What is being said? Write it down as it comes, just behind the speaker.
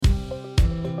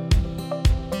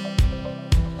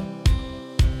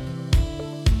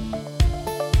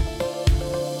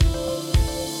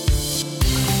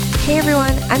Hey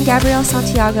everyone, I'm Gabrielle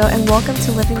Santiago and welcome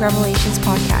to Living Revelations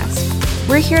podcast.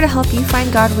 We're here to help you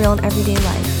find God real in everyday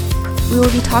life. We will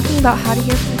be talking about how to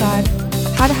hear from God,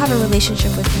 how to have a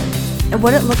relationship with Him, and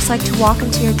what it looks like to walk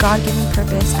into your God-given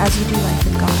purpose as you do life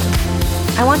with God.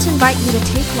 I want to invite you to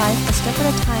take life a step at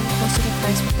a time closer to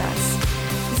Christ with us.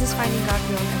 This is finding God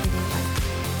real in everyday life.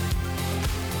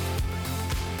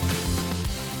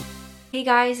 Hey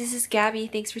guys, this is Gabby.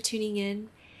 Thanks for tuning in.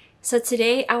 So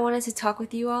today I wanted to talk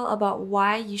with you all about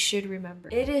why you should remember.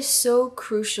 It is so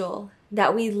crucial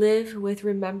that we live with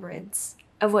remembrance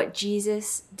of what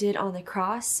Jesus did on the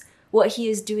cross, what He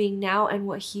is doing now, and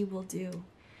what He will do.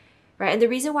 Right? And the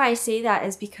reason why I say that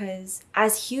is because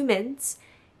as humans,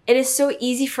 it is so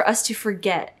easy for us to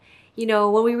forget. You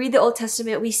know, when we read the Old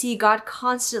Testament, we see God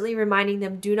constantly reminding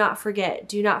them, do not forget,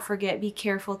 be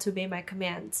careful to obey my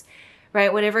commands.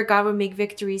 Right? Whenever God would make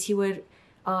victories, He would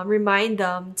remind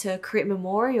them to create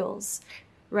memorials,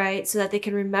 right? So that they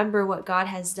can remember what God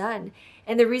has done.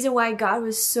 And the reason why God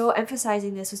was so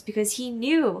emphasizing this was because He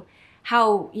knew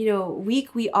how,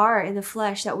 weak we are in the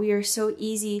flesh, that we are so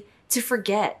easy to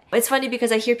forget. It's funny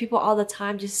because I hear people all the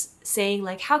time just saying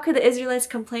like, how could the Israelites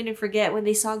complain and forget when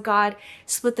they saw God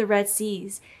split the Red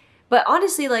Seas? But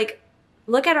honestly, like,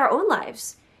 look at our own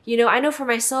lives. I know for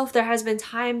myself, there has been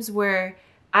times where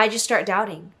I just start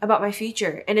doubting about my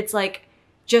future. And it's like,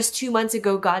 just 2 months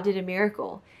ago, God did a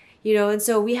miracle, and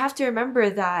so we have to remember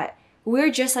that we're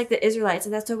just like the Israelites,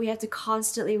 and that's why we have to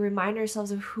constantly remind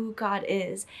ourselves of who God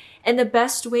is. And the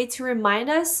best way to remind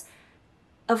us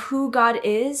of who God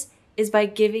is by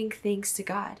giving thanks to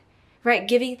God, right?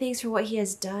 Giving thanks for what He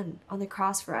has done on the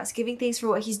cross for us, giving thanks for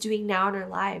what He's doing now in our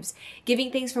lives,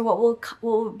 giving thanks for what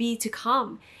will be to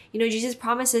come. Jesus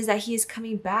promises that He is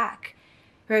coming back,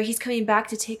 right? He's coming back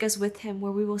to take us with Him,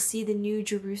 where we will see the new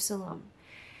Jerusalem.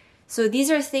 So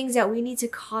these are things that we need to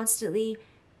constantly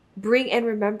bring in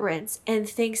remembrance, and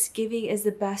thanksgiving is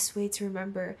the best way to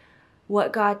remember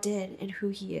what God did and who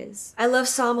He is. I love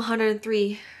Psalm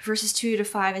 103, verses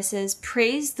 2-5. It says,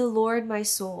 "Praise the Lord, my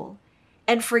soul,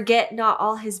 and forget not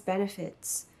all His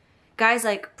benefits." Guys,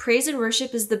 like, praise and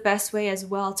worship is the best way as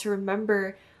well to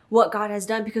remember what God has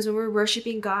done, because when we're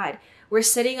worshiping God, we're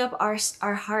setting up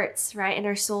our hearts, right, and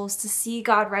our souls to see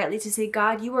God rightly, to say,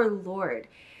 God, you are Lord.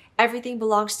 Everything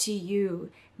belongs to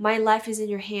you. My life is in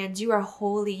your hands. You are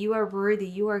holy. You are worthy.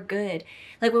 You are good.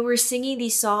 Like, when we're singing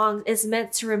these songs, it's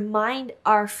meant to remind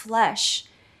our flesh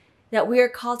that we are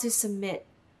called to submit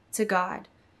to God,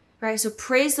 right? So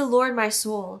praise the Lord, my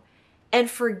soul,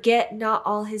 and forget not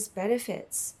all His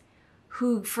benefits,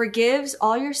 who forgives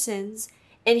all your sins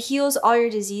and heals all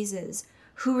your diseases,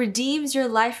 who redeems your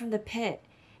life from the pit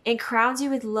and crowns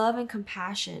you with love and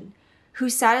compassion, who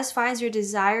satisfies your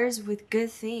desires with good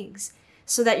things,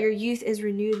 so that your youth is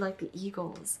renewed like the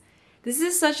eagles. This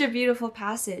is such a beautiful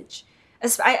passage.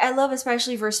 I love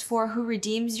especially verse 4, who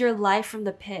redeems your life from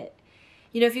the pit.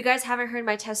 If you guys haven't heard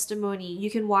my testimony, you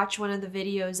can watch one of the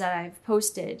videos that I've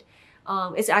posted.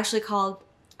 It's actually called,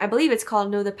 I believe it's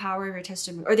called Know the Power of Your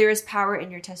Testimony, or There is Power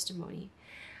in Your Testimony.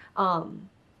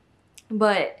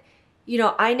 But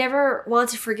I never want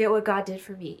to forget what God did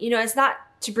for me. It's not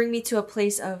to bring me to a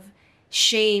place of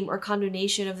shame or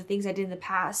condemnation of the things I did in the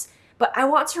past, but I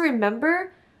want to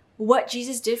remember what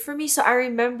Jesus did for me. So I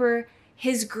remember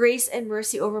His grace and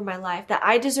mercy over my life, that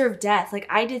I deserve death. Like,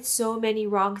 I did so many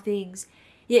wrong things,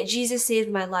 yet Jesus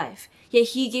saved my life. Yet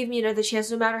He gave me another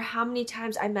chance no matter how many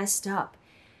times I messed up,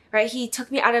 right? He took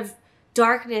me out of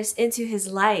darkness into His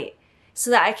light so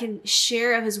that I can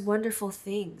share of His wonderful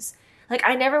things. Like,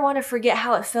 I never want to forget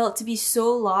how it felt to be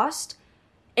so lost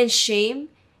and shame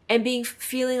and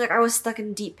feeling like I was stuck in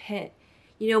a deep pit.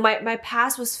 My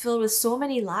past was filled with so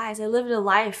many lies. I lived a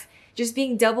life just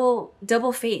being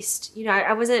double-faced.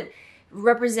 I wasn't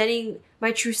representing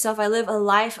my true self. I lived a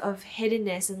life of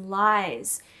hiddenness and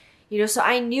lies. So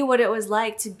I knew what it was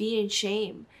like to be in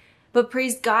shame. But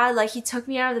praise God, like, He took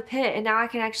me out of the pit, and now I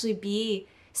can actually be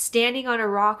standing on a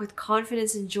rock with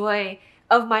confidence and joy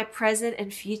of my present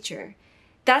and future.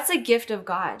 That's a gift of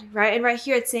God, right? And right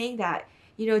here it's saying that,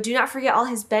 do not forget all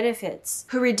His benefits,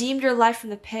 who redeemed your life from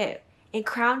the pit and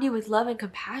crowned you with love and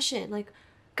compassion. Like,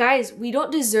 guys, we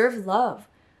don't deserve love.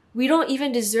 We don't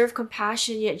even deserve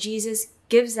compassion, yet Jesus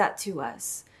gives that to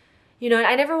us. And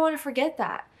I never want to forget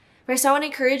that. Right? So I want to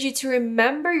encourage you to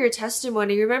remember your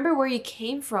testimony, remember where you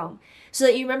came from, so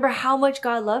that you remember how much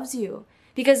God loves you.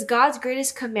 Because God's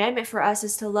greatest commandment for us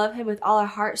is to love Him with all our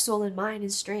heart, soul, and mind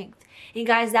and strength. And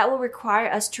guys, that will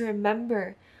require us to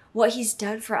remember what He's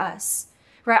done for us.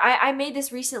 Right? I made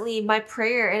this recently my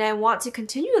prayer, and I want to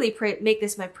continually make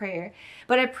this my prayer.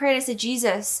 But I prayed, I said,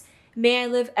 Jesus, may I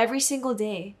live every single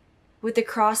day with the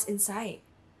cross in sight.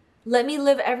 Let me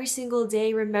live every single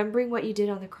day remembering what you did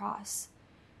on the cross.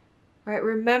 Right?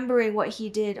 Remembering what he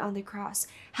did on the cross.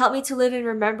 Help me to live in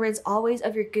remembrance always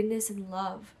of your goodness and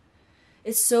love.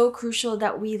 It's so crucial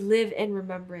that we live in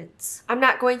remembrance. I'm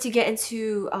not going to get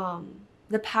into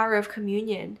the power of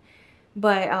communion,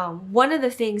 but one of the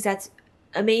things that's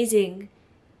amazing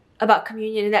about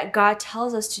communion and that God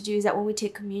tells us to do is that when we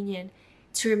take communion,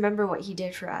 to remember what he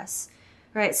did for us.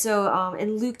 Right? So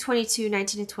in Luke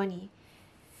 22:19-20,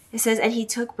 it says, "And he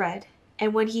took bread,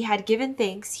 and when he had given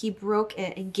thanks, he broke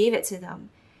it and gave it to them,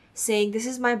 saying, 'This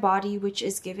is my body which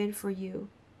is given for you.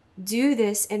 Do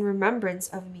this in remembrance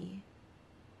of me.'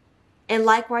 And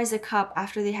likewise the cup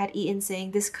after they had eaten,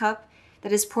 saying, 'This cup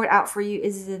that is poured out for you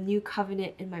is the new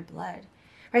covenant in my blood.'"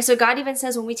 Right? So God even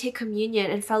says when we take communion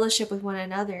and fellowship with one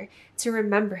another, to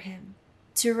remember him.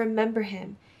 To remember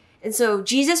him. And so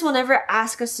Jesus will never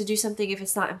ask us to do something if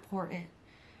it's not important.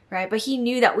 Right? But he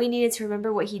knew that we needed to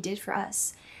remember what he did for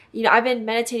us. You know, I've been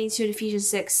meditating too in Ephesians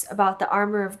 6 about the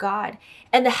armor of God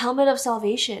and the helmet of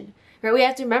salvation. Right? We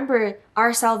have to remember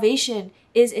our salvation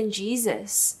is in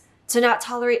Jesus. To not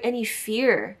tolerate any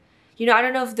fear. You know, I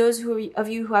don't know if those of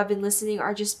you who have been listening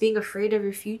are just being afraid of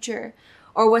your future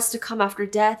or what's to come after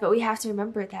death, but we have to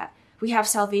remember that we have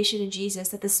salvation in Jesus,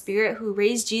 that the Spirit who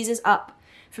raised Jesus up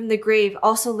from the grave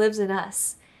also lives in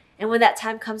us. And when that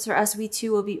time comes for us, we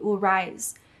too will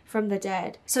rise from the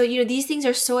dead. So, you know, these things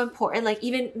are so important, like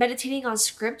even meditating on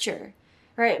scripture,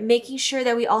 right? Making sure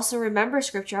that we also remember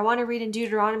scripture. I want to read in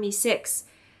Deuteronomy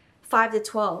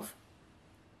 6:5-12.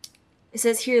 It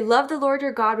says here, "Love the Lord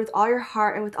your God with all your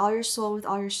heart and with all your soul and with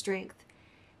all your strength.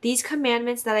 These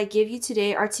commandments that I give you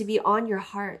today are to be on your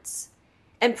hearts.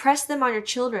 Impress them on your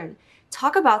children.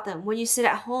 Talk about them when you sit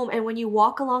at home and when you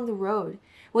walk along the road,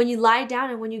 when you lie down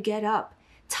and when you get up.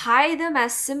 Tie them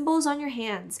as symbols on your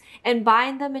hands and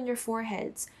bind them in your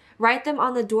foreheads. Write them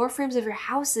on the doorframes of your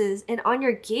houses and on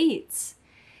your gates."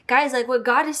 Guys, like what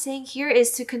God is saying here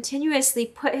is to continuously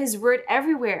put his word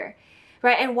everywhere.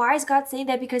 Right? And why is God saying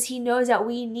that? Because he knows that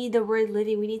we need the word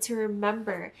living. We need to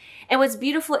remember. And what's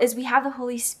beautiful is we have the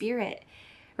Holy Spirit.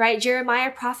 Right? Jeremiah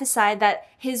prophesied that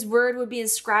his word would be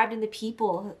inscribed in the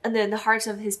people and in the hearts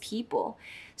of his people.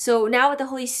 So now with the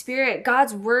Holy Spirit,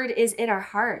 God's word is in our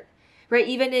heart. Right?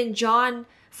 Even in John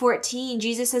 14,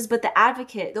 Jesus says, "But the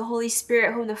advocate, the Holy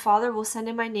Spirit, whom the Father will send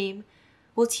in my name,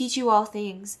 will teach you all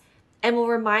things and will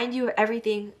remind you of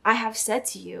everything I have said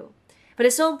to you." But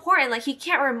it's so important, like he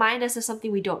can't remind us of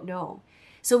something we don't know.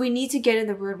 So we need to get in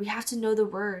the word. We have to know the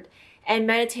word and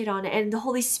meditate on it. And the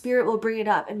Holy Spirit will bring it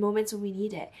up in moments when we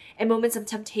need it, in moments of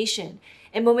temptation,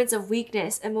 in moments of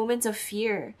weakness, in moments of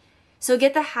fear. So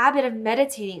get the habit of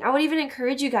meditating. I would even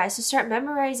encourage you guys to start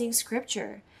memorizing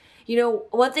scripture. You know,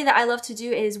 one thing that I love to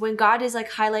do is when God is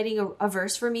like highlighting a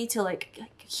verse for me to like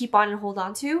keep on and hold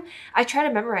on to, I try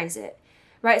to memorize it,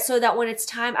 right? So that when it's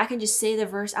time, I can just say the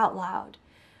verse out loud.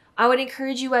 I would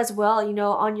encourage you as well, you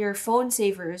know, on your phone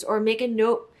savers, or make a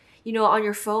note, you know, on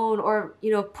your phone, or,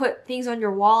 you know, put things on your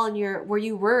wall in where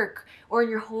you work or in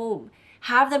your home.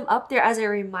 Have them up there as a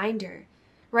reminder,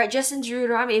 right? Just in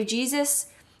Deuteronomy, if Jesus,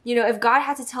 you know, if God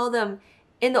had to tell them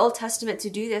in the Old Testament to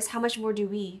do this, how much more do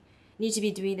we need to be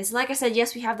doing this? And like I said,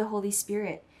 yes, we have the Holy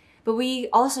Spirit, but we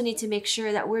also need to make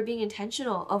sure that we're being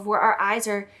intentional of where our eyes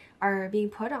are being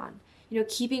put on, you know,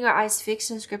 keeping our eyes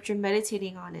fixed on scripture,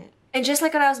 meditating on it. And just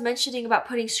like what I was mentioning about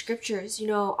putting scriptures, you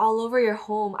know, all over your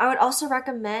home, I would also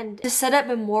recommend to set up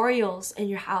memorials in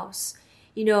your house.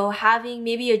 You know, having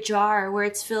maybe a jar where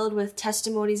it's filled with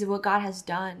testimonies of what God has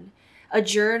done, a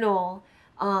journal.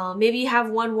 Maybe you have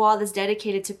one wall that's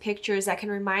dedicated to pictures that can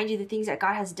remind you the things that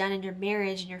God has done in your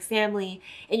marriage, in your family,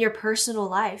 in your personal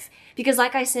life. Because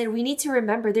like I said, we need to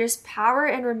remember there's power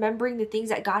in remembering the things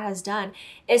that God has done.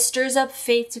 It stirs up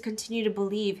faith to continue to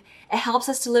believe. It helps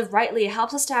us to live rightly. It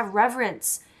helps us to have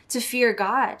reverence, to fear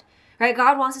God. Right?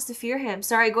 God wants us to fear him.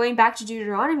 Sorry, going back to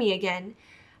Deuteronomy again.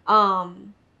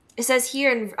 It says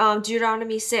here in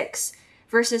Deuteronomy 6,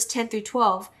 verses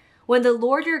 10-12, "When the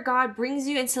Lord your God brings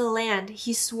you into the land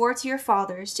he swore to your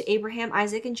fathers, to Abraham,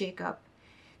 Isaac, and Jacob,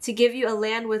 to give you a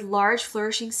land with large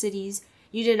flourishing cities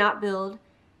you did not build,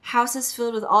 houses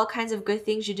filled with all kinds of good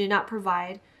things you did not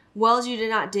provide, wells you did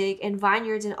not dig, and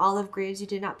vineyards and olive groves you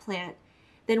did not plant,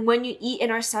 then when you eat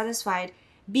and are satisfied,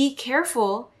 be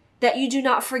careful that you do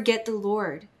not forget the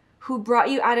Lord, who brought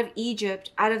you out of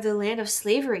Egypt, out of the land of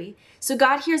slavery." So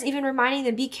God here is even reminding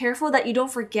them, be careful that you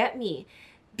don't forget me.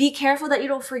 Be careful that you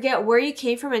don't forget where you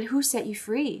came from and who set you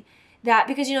free. That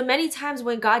because, you know, many times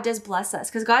when God does bless us,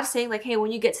 because God's saying like, hey,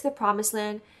 when you get to the promised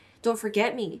land, don't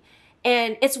forget me.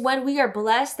 And it's when we are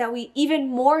blessed that we even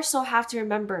more so have to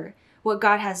remember what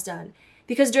God has done.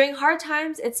 Because during hard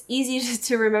times, it's easy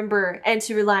to remember and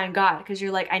to rely on God because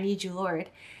you're like, I need you, Lord.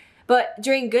 But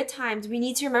during good times, we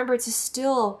need to remember to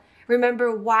still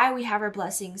remember why we have our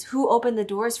blessings, who opened the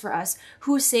doors for us,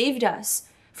 who saved us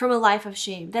from a life of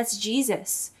shame. That's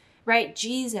Jesus, right?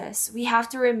 Jesus. We have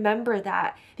to remember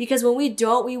that, because when we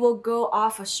don't, we will go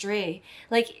off astray.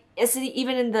 Like it's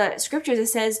even in the scriptures, it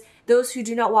says, those who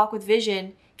do not walk with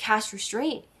vision cast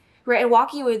restraint, right? And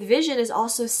walking with vision is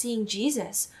also seeing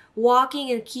Jesus,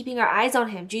 walking and keeping our eyes on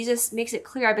him. Jesus makes it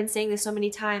clear. I've been saying this so many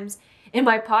times in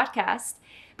my podcast,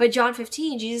 but John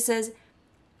 15, Jesus says,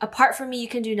 apart from me, you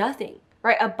can do nothing,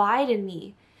 right? Abide in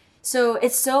me. So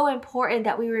it's so important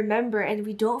that we remember and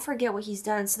we don't forget what he's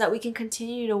done so that we can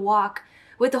continue to walk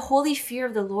with the holy fear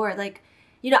of the Lord. Like,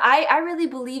 I really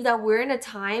believe that we're in a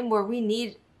time where we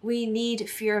need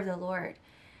fear of the Lord,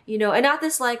 and not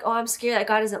this like, oh, I'm scared that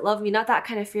God doesn't love me, not that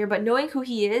kind of fear, but knowing who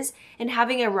he is and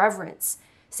having a reverence,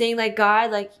 saying like,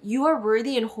 God, like you are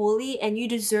worthy and holy and you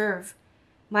deserve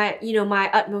my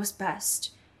utmost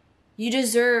best. You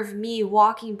deserve me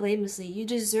walking blamelessly. You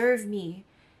deserve me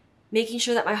making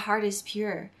sure that my heart is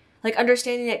pure. Like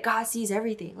understanding that God sees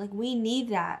everything. Like we need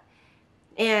that.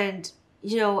 And,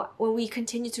 when we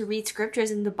continue to read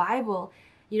scriptures in the Bible,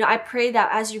 I pray that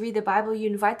as you read the Bible, you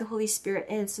invite the Holy Spirit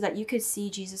in so that you could see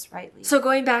Jesus rightly. So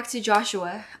going back to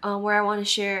Joshua, where I want to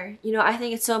share, I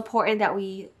think it's so important that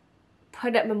we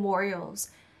put up memorials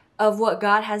of what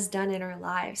God has done in our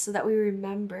lives so that we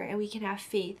remember and we can have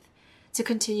faith to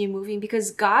continue moving,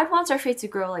 because God wants our faith to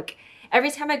grow. Like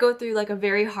every time I go through like a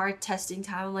very hard testing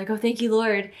time, I'm like, oh, thank you,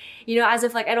 Lord, as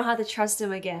if like I don't have to trust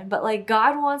him again. But like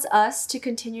God wants us to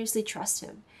continuously trust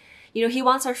him. He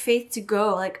wants our faith to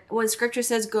go. Like when scripture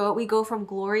says we go from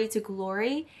glory to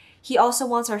glory, he also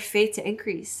wants our faith to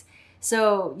increase.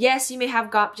 So yes, you may have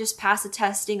got just past the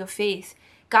testing of faith.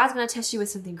 God's going to test you with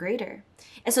something greater.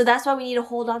 And so that's why we need to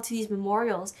hold on to these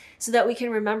memorials so that we can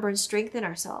remember and strengthen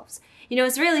ourselves.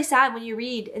 It's really sad when you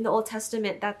read in the Old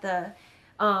Testament that the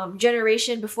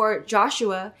generation before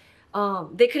Joshua,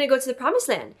 they couldn't go to the promised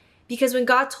land because when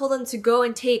God told them to go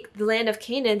and take the land of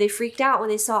Canaan, they freaked out when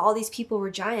they saw all these people were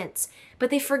giants. But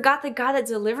they forgot the God that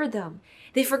delivered them.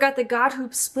 They forgot the God who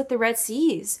split the Red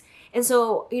Seas. And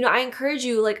so, I encourage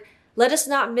you, like, let us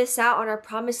not miss out on our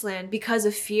promised land because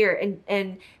of fear.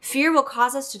 And fear will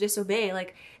cause us to disobey.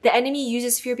 Like the enemy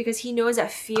uses fear because he knows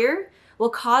that fear will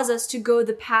cause us to go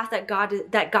the path that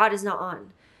God is not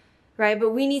on, right? But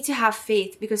we need to have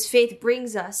faith because faith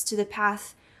brings us to the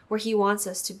path where he wants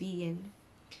us to be in.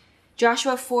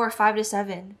 Joshua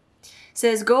 4:5-7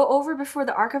 says, go over before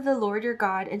the ark of the Lord your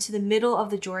God into the middle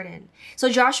of the Jordan. So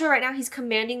Joshua right now, he's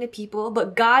commanding the people,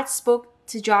 but God spoke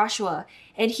to Joshua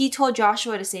and he told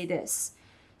Joshua to say this.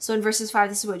 So in verses 5,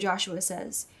 this is what Joshua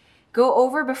says. Go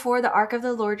over before the ark of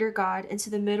the Lord your God into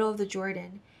the middle of the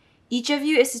Jordan. Each of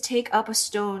you is to take up a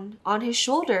stone on his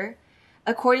shoulder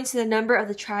according to the number of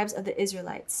the tribes of the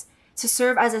Israelites, to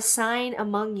serve as a sign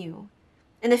among you.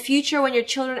 In the future, when your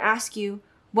children ask you,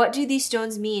 what do these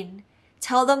stones mean?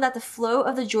 Tell them that the flow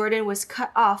of the Jordan was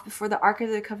cut off before the ark of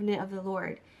the covenant of the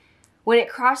Lord. When it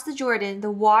crossed the Jordan,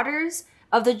 the waters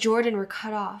of the Jordan were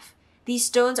cut off. These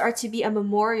stones are to be a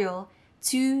memorial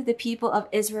to the people of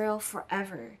Israel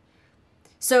forever.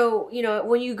 So,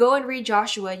 when you go and read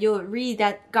Joshua, you'll read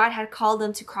that God had called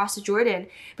them to cross the Jordan,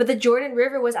 but the Jordan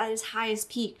River was at its highest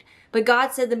peak. But God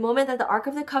said the moment that the Ark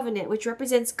of the Covenant, which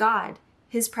represents God,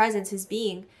 his presence, his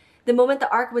being, the moment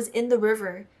the Ark was in the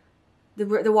river,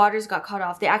 the waters got cut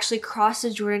off. They actually crossed the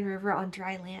Jordan River on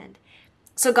dry land.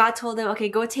 So God told them, okay,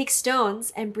 go take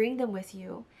stones and bring them with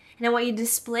you. And I want you to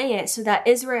display it so that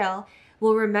Israel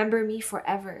will remember me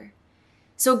forever.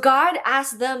 So God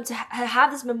asked them to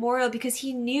have this memorial because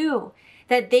he knew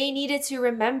that they needed to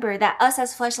remember that us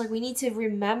as flesh, like we need to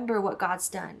remember what God's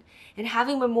done. And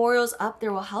having memorials up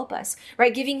there will help us,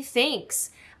 right? Giving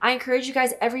thanks. I encourage you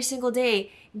guys every single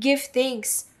day, give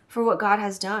thanks for what God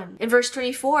has done. In verse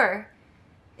 24,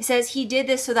 it says, he did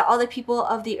this so that all the people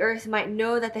of the earth might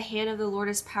know that the hand of the Lord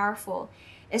is powerful,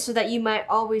 and so that you might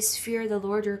always fear the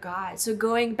Lord your God. So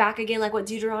going back again, like what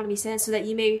Deuteronomy says, so that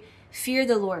you may fear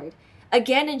the Lord.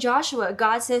 Again in Joshua,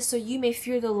 God says, so you may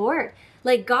fear the Lord.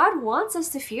 Like God wants us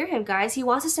to fear him, guys. He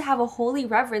wants us to have a holy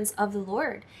reverence of the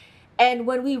Lord. And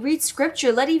when we read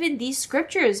scripture, let even these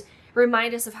scriptures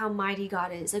remind us of how mighty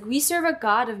God is. Like we serve a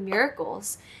God of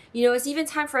miracles. It's even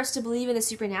time for us to believe in the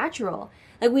supernatural.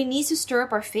 Like we need to stir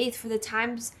up our faith for the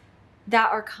times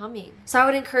that are coming. So I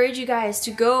would encourage you guys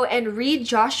to go and read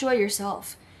Joshua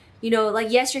yourself.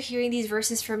 Yes, you're hearing these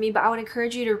verses from me, but I would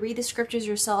encourage you to read the scriptures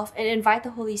yourself and invite the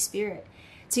Holy Spirit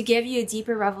to give you a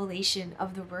deeper revelation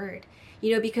of the word.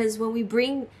 Because when we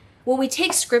bring when we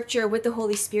take scripture with the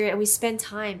Holy Spirit and we spend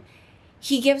time,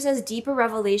 He gives us deeper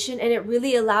revelation, and it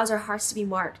really allows our hearts to be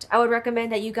marked. I would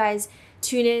recommend that you guys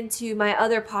tune in to my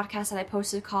other podcast that I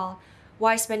posted called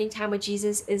Why Spending Time with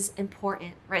Jesus is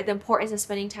Important, right? The importance of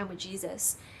spending time with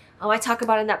Jesus. I talk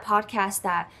about in that podcast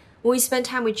that when we spend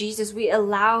time with Jesus, we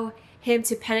allow Him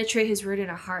to penetrate His word in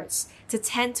our hearts, to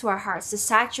tend to our hearts, to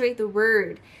saturate the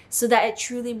word so that it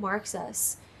truly marks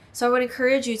us. So I would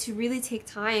encourage you to really take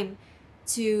time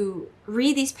to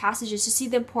read these passages, to see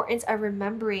the importance of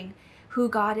remembering who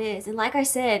God is. And like I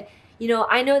said,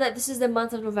 I know that this is the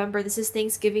month of November, this is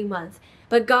Thanksgiving month,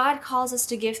 but God calls us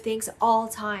to give thanks all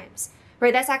times,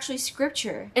 right? That's actually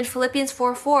scripture. In Philippians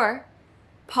 4:4,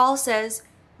 Paul says,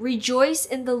 "Rejoice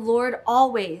in the Lord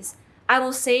always. I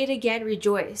will say it again,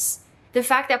 rejoice." The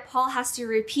fact that Paul has to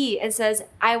repeat and says,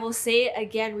 "I will say it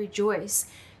again, rejoice,"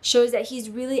 shows that he's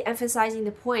really emphasizing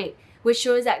the point, which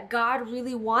shows that God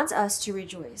really wants us to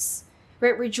rejoice,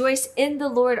 right? Rejoice in the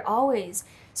Lord always.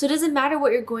 So it doesn't matter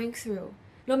what you're going through.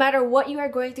 No matter what you are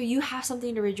going through, you have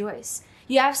something to rejoice.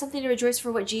 You have something to rejoice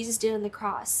for what Jesus did on the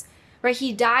cross, right?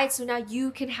 He died so now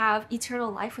you can have eternal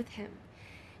life with Him.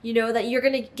 That you're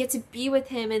going to get to be with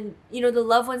Him, and, the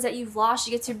loved ones that you've lost,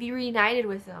 you get to be reunited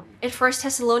with them. In 1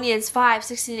 Thessalonians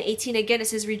 5:16 and 18, again, it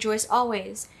says, "Rejoice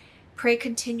always, pray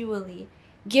continually,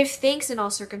 give thanks in all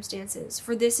circumstances,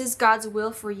 for this is God's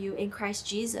will for you in Christ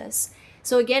Jesus."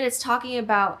 So again, it's talking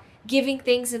about giving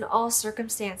thanks in all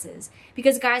circumstances.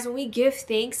 Because guys, when we give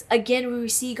thanks, again, we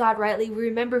see God rightly. We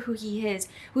remember who He is.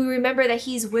 We remember that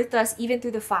He's with us even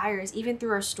through the fires, even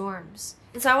through our storms.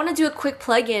 And so I want to do a quick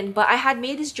plug-in, but I had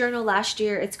made this journal last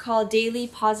year. It's called Daily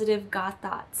Positive God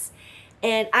Thoughts.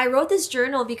 And I wrote this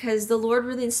journal because the Lord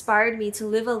really inspired me to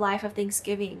live a life of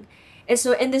thanksgiving. And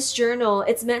so in this journal,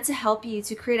 it's meant to help you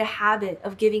to create a habit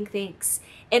of giving thanks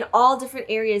in all different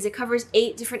areas. It covers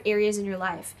 8 different areas in your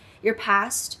life: your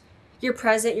past, your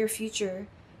present, your future,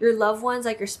 your loved ones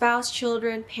like your spouse,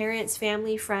 children, parents,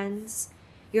 family, friends,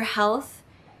 your health,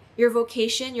 your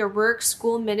vocation, your work,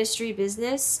 school, ministry,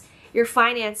 business, your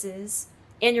finances,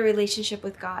 and your relationship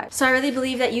with God. So I really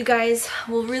believe that you guys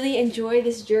will really enjoy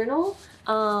this journal.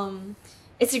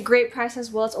 It's a great price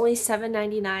as well. It's only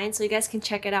 $7.99, so you guys can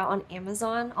check it out on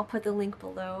Amazon. I'll put the link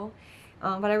below.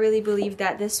 But I really believe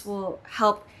that this will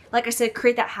help, like I said,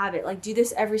 create that habit. Like, do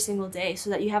this every single day so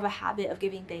that you have a habit of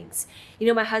giving thanks.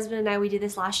 My husband and I, we did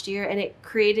this last year, and it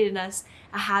created in us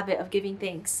a habit of giving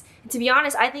thanks. And to be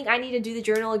honest, I think I need to do the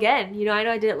journal again. I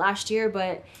know I did it last year,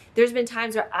 but there's been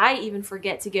times where I even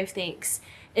forget to give thanks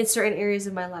in certain areas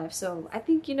of my life. So I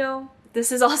think,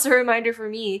 this is also a reminder for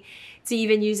me to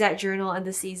even use that journal in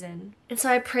the season. And so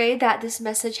I pray that this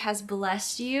message has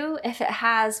blessed you. If it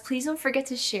has, please don't forget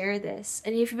to share this.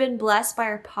 And if you've been blessed by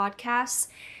our podcasts,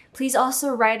 please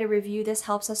also write a review. This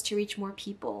helps us to reach more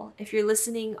people. If you're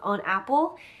listening on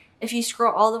Apple, if you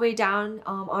scroll all the way down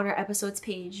on our episodes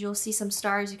page, you'll see some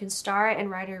stars. You can star it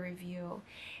and write a review.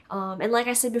 And like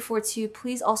I said before too,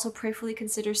 please also prayerfully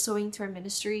consider sowing to our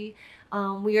ministry.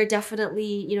 We are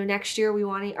definitely, next year we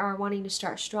are wanting to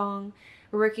start strong.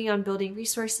 We're working on building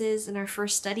resources and our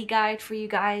first study guide for you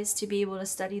guys to be able to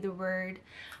study the Word.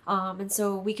 And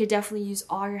so we could definitely use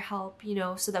all your help,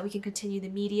 so that we can continue the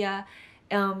media.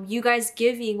 You guys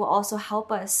giving will also help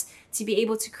us to be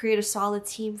able to create a solid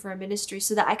team for our ministry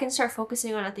so that I can start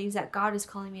focusing on the things that God is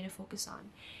calling me to focus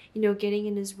on. Getting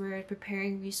in His Word,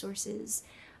 preparing resources.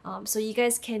 So you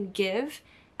guys can give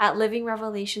at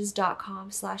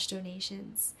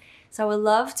livingrevelations.com/donations. So I would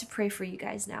love to pray for you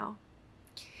guys now.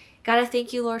 God, I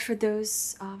thank you, Lord, for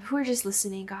those who are just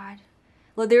listening, God.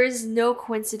 Lord, there is no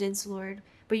coincidence, Lord,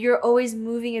 but you're always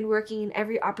moving and working in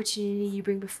every opportunity you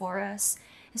bring before us.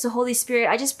 And so, Holy Spirit,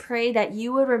 I just pray that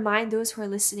you would remind those who are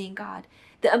listening, God,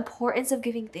 the importance of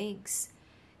giving thanks.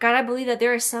 God, I believe that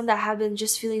there are some that have been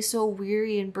just feeling so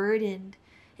weary and burdened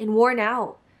and worn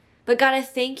out. But God, I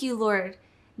thank you, Lord,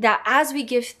 that as we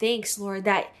give thanks, Lord,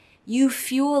 that you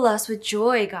fuel us with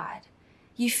joy, God.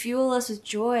 You fuel us with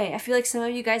joy. I feel like some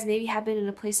of you guys maybe have been in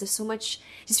a place of so much,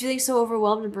 just feeling so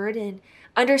overwhelmed and burdened.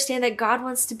 Understand that God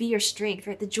wants to be your strength,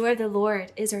 right? The joy of the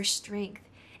Lord is our strength.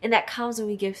 And that comes when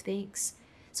we give thanks.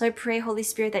 So I pray, Holy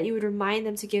Spirit, that you would remind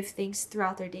them to give thanks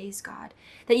throughout their days, God.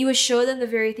 That you would show them the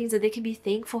very things that they can be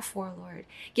thankful for, Lord.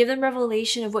 Give them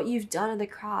revelation of what you've done on the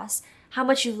cross, how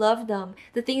much you love them,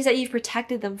 the things that you've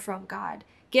protected them from, God.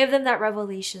 Give them that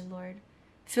revelation, Lord.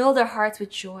 Fill their hearts with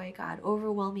joy, God,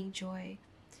 overwhelming joy.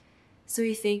 So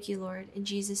we thank you, Lord. In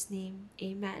Jesus' name,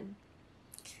 amen.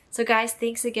 So guys,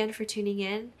 thanks again for tuning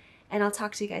in, and I'll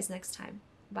talk to you guys next time.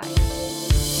 Bye.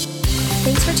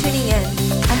 Thanks for tuning in.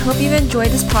 I hope you've enjoyed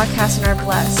this podcast and are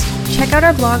blessed. Check out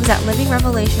our blogs at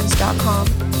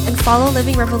livingrevelations.com and follow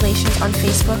Living Revelations on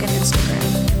Facebook and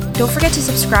Instagram. Don't forget to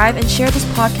subscribe and share this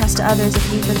podcast to others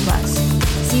if you've been blessed.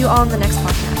 See you all in the next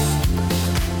podcast.